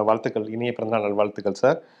 வாழ்த்துக்கள், இனிய பிறந்தநாள் நல்வாழ்த்துக்கள்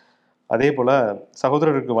சார். அதே போல்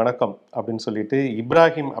சகோதரருக்கு வணக்கம் அப்படின்னு சொல்லிட்டு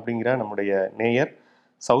இப்ராஹிம் அப்படிங்கிற நம்முடைய நேயர்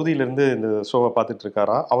சவுதியிலிருந்து இந்த ஷோவை பார்த்துட்டு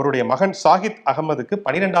இருக்காராம். அவருடைய மகன் சாகித் அகமதுக்கு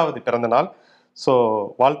 12வது பிறந்த நாள். ஸோ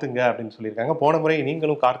வாழ்த்துங்க அப்படின்னு சொல்லியிருக்காங்க. போன முறை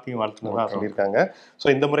நீங்களும் கார்த்தியும் வாழ்த்துனதா சொல்லியிருக்காங்க. ஸோ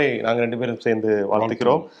இந்த முறை நாங்கள் 2 பேரும் சேர்ந்து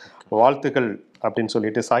வாழ்த்துக்கிறோம். வாழ்த்துக்கள் அப்படின்னு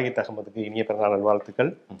சொல்லிட்டு சாகித் அகமதுக்கு இனிய பிறந்தநாள்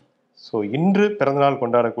வாழ்த்துக்கள். ஸோ இன்று பிறந்தநாள்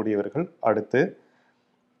கொண்டாடக்கூடியவர்கள் அடுத்து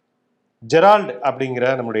ஜெரால்டு அப்படிங்கிற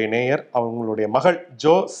நம்முடைய நேயர், அவங்களுடைய மகள்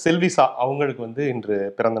ஜோ செல்விசா, அவங்களுக்கு இன்று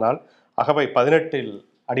பிறந்தநாள். அகவை 18இல்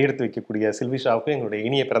அடியெடுத்து வைக்கக்கூடிய செல்விஷாவுக்கு எங்களுடைய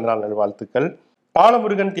இனிய பிறந்தநாள் நல்வாழ்த்துக்கள்.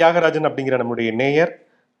 பாலமுருகன் தியாகராஜன் அப்படிங்கிற நம்முடைய நேயர்,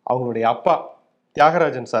 அவங்களுடைய அப்பா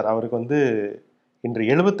தியாகராஜன் சார், அவருக்கு இன்று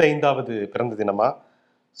 75வது பிறந்த தினமா.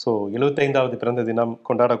 ஸோ 75வது பிறந்த தினம்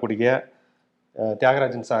கொண்டாடக்கூடிய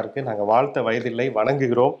தியாகராஜன் சாருக்கு நாங்கள் வாழ்த்த வயதில்லை,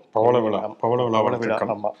 வணங்குகிறோம். பவள விழா.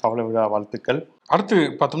 ஆமாம், பவள விழா வாழ்த்துக்கள். அடுத்து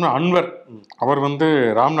பார்த்தோம்னா அன்வர், அவர்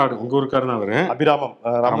ராம்நாடு, உங்க ஊருக்காரன் அவர், அபிராமம்,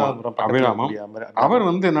 ராமநாதபுரம் அபிராமம். அவர்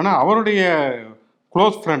என்னன்னா அவருடைய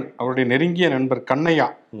க்ளோஸ் ஃப்ரெண்ட், அவருடைய நெருங்கிய நண்பர் கண்ணையா,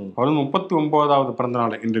 அவர் 39வது பிறந்த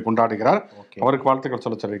நாள் இன்று கொண்டாடுகிறார். அவருக்கு வாழ்த்துக்கள்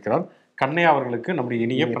சொல்லியிருக்கிறார். கண்ணையா அவர்களுக்கு நம்முடைய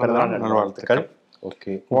இனிய பிறந்த நாள் நல்வாழ்த்துக்கள்.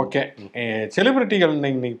 ஓகே. செலிபிரிட்டிகள்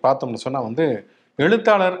இன்னைக்கு பார்த்தோம்னு சொன்னா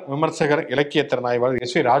எழுத்தாளர், விமர்சகர், இலக்கிய திறனாய்வாளர்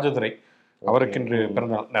எஸ் வி ராஜதுரை, அவருக்கு இன்று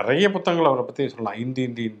பிறந்தநாள். நிறைய புத்தகங்கள் அவரை பற்றி சொல்லலாம்.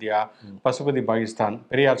 இந்தியா, பசுபதி பாகிஸ்தான்,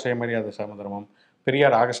 பெரியார் சுயமரியாதை சமதர்மம்,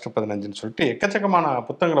 பெரியார் ஆகஸ்ட் 15ன்னு சொல்லிட்டு எக்கச்சக்கமான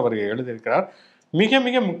புத்தகங்கள் அவர் எழுதியிருக்கிறார். மிக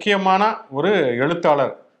மிக முக்கியமான ஒரு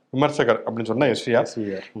எழுத்தாளர், விமர்சகர் அப்படின்னு சொன்னா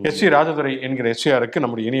எஸ் வி ராஜதுரை என்கிற எஸ்விஆருக்கு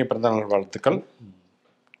நம்முடைய இனிய பிறந்தநாள் வாழ்த்துக்கள்.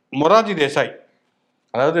 மொராஜி தேசாய்,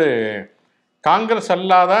 அதாவது காங்கிரஸ்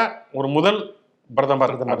அல்லாத ஒரு முதல்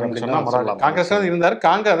பிரதமர் அப்படின்னு சொன்னா மொராஜி. காங்கிரஸ் இருந்தார்.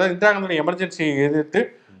 அதாவது இந்திரா காந்தி எமர்ஜென்சி எதிர்த்து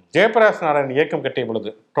ஜெயபிரகாஷ் நாராயண் இயக்கம் கட்டிய பொழுது,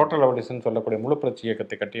 டோட்டல் ரெவல்யூஷன் சொல்லக்கூடிய முழு புரட்சி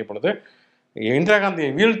இயக்கத்தை கட்டிய பொழுது இந்திரா காந்தியை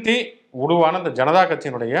வீழ்த்தி உருவான இந்த ஜனதா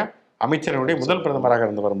கட்சியினுடைய அமைச்சரினுடைய முதல் பிரதமராக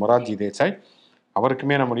இருந்தவர் மொராஜி தேசாய்.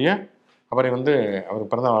 அவருக்குமே அவரை அவர்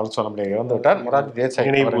பிறந்த நாள் சொல்ல முடியாது, இறந்து விட்டார். மொராஜி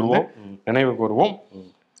தேசாய் நினைவு கூறுவோம்.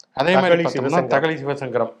 அதே மாதிரி தகழி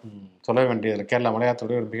சிவசங்கரம் சொல்ல வேண்டியது, கேரளா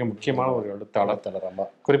மலையாளத்துடைய ஒரு மிக முக்கியமான ஒரு எழுத்தாளர்.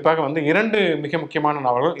 குறிப்பாக 2 மிக முக்கியமான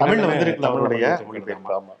நாவல்கள்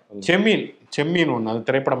செம்மீன் ஒன்று, அது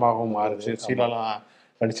திரைப்படமாகவும் மாறுச்சு, சீலாலாம்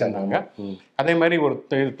நடிச்சிருந்தாங்க. அதே மாதிரி ஒரு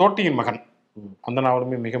தோட்டியின் மகன், அந்த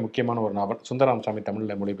நாவலுமே மிக முக்கியமான ஒரு நாவல், சுந்தரராமசாமி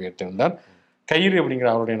தமிழில் மொழிபெயர்த்திருந்தார். கயிறு அப்படிங்கிற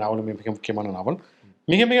அவருடைய நாவலுமே மிக முக்கியமான நாவல்.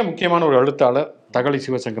 மிக மிக முக்கியமான ஒரு எழுத்தாளர் தகழி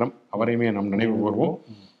சிவசங்கரம், அவரையுமே நாம் நினைவு கூறுவோம்.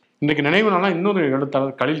 இன்றைக்கு நினைவு நாளாக இன்னொரு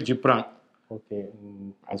எழுத்தாளர் கலீல் ஜிப்ரான்.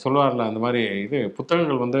 அது சொல்லுவார்ல, அந்த மாதிரி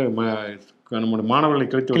புத்தகங்கள் நம்முடைய மாணவர்களை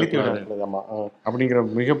கிழித்து அப்படிங்கிற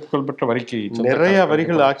மிக புகழ்பெற்ற வரிக்கு நிறைய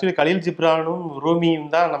வரிகள். ஆக்சுவலி கலீல் ஜிப்ரானும்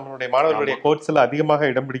ரூமியும் தான் நம்மளுடைய மாணவர்களுடைய கோட்ஸ்ல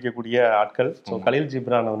அதிகமாக இடம் பிடிக்கக்கூடிய ஆட்கள். ஸோ கலீல்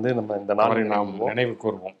ஜிப்ரானை நம்ம இந்த நாளை நாம் நினைவு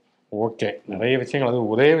கூறுவோம். ஓகே, நிறைய விஷயங்கள், அது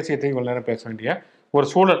ஒரே விஷயத்தை இவ்வளவு நேரம் பேச வேண்டிய ஒரு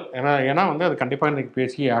சூழல். ஏன்னா அது கண்டிப்பா இன்னைக்கு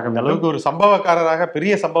பேசி ஆக அளவுக்கு ஒரு சம்பவக்காரராக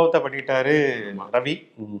பெரிய சம்பவத்தை பண்ணிட்டாரு ரவி.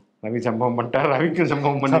 ரவி சம்பவம் பண்ணிட்டார், ரவிக்கு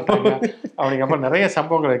சம்பவம் பண்ணிட்டாங்க அப்படிங்கிற மாதிரி நிறைய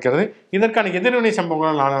சம்பவங்கள் இருக்கிறது. இதற்கான எதிர்வினை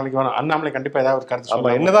சம்பவங்கள் நாளைக்கு வரும். அண்ணாமலை கண்டிப்பா ஏதாவது ஒரு கருத்து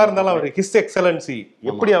சொல்லுவாங்க. என்னதான் இருந்தாலும் அவர் ஹிஸ் எக்ஸலன்சி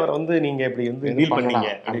எப்படி அவரை வந்து நீங்க இப்படி வந்து டீல்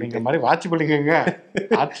பண்ணீங்க அப்படிங்கிற மாதிரி வாட்ச் பிள்ளைங்க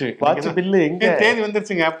ஆச்சு. வாட்ச் பில்லு எங்க தேதி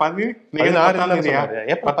வந்துருச்சுங்க. 14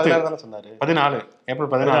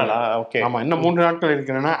 ஏப்ரல் 14. ஓகே, ஆமா, இன்னும் 3 நாட்கள்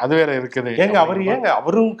இருக்கிறேன்னா அது வேற இருக்குது.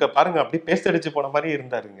 அவரும் பாருங்க அப்படியே பேஸ்ட் அடிச்சு போன மாதிரி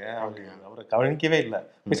இருந்தாருங்க. அவரை கவனிக்கவே இல்லை,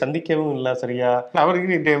 போய் சந்திக்கவும் இல்லை சரியா.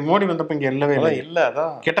 அவருக்கு மோடி வந்தப்ப இங்க இல்லவே இல்ல.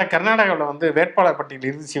 அதான் கேட்டா கர்நாடகாவில் வந்து வேட்பாளர் பட்டியல்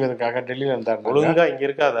இறுதி செய்வதற்காக டெல்லியில இருந்தார். ஒழுங்கா இங்க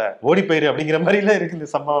இருக்காத, ஓடி போயிரு அப்படிங்கிற மாதிரி எல்லாம் இருக்கு இந்த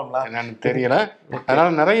சம்பவம்லாம். என்னன்னு தெரியல. அதனால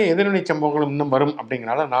நிறைய எதிர்வினை சம்பவங்களும் இன்னும் வரும்.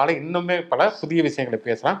 அப்படிங்கிறனால நாளை இன்னுமே பல புதிய விஷயங்களை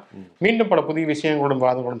பேசலாம். மீண்டும் பல புதிய விஷயங்களோடும்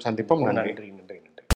வாதங்களும் சந்திப்போம். நன்றி.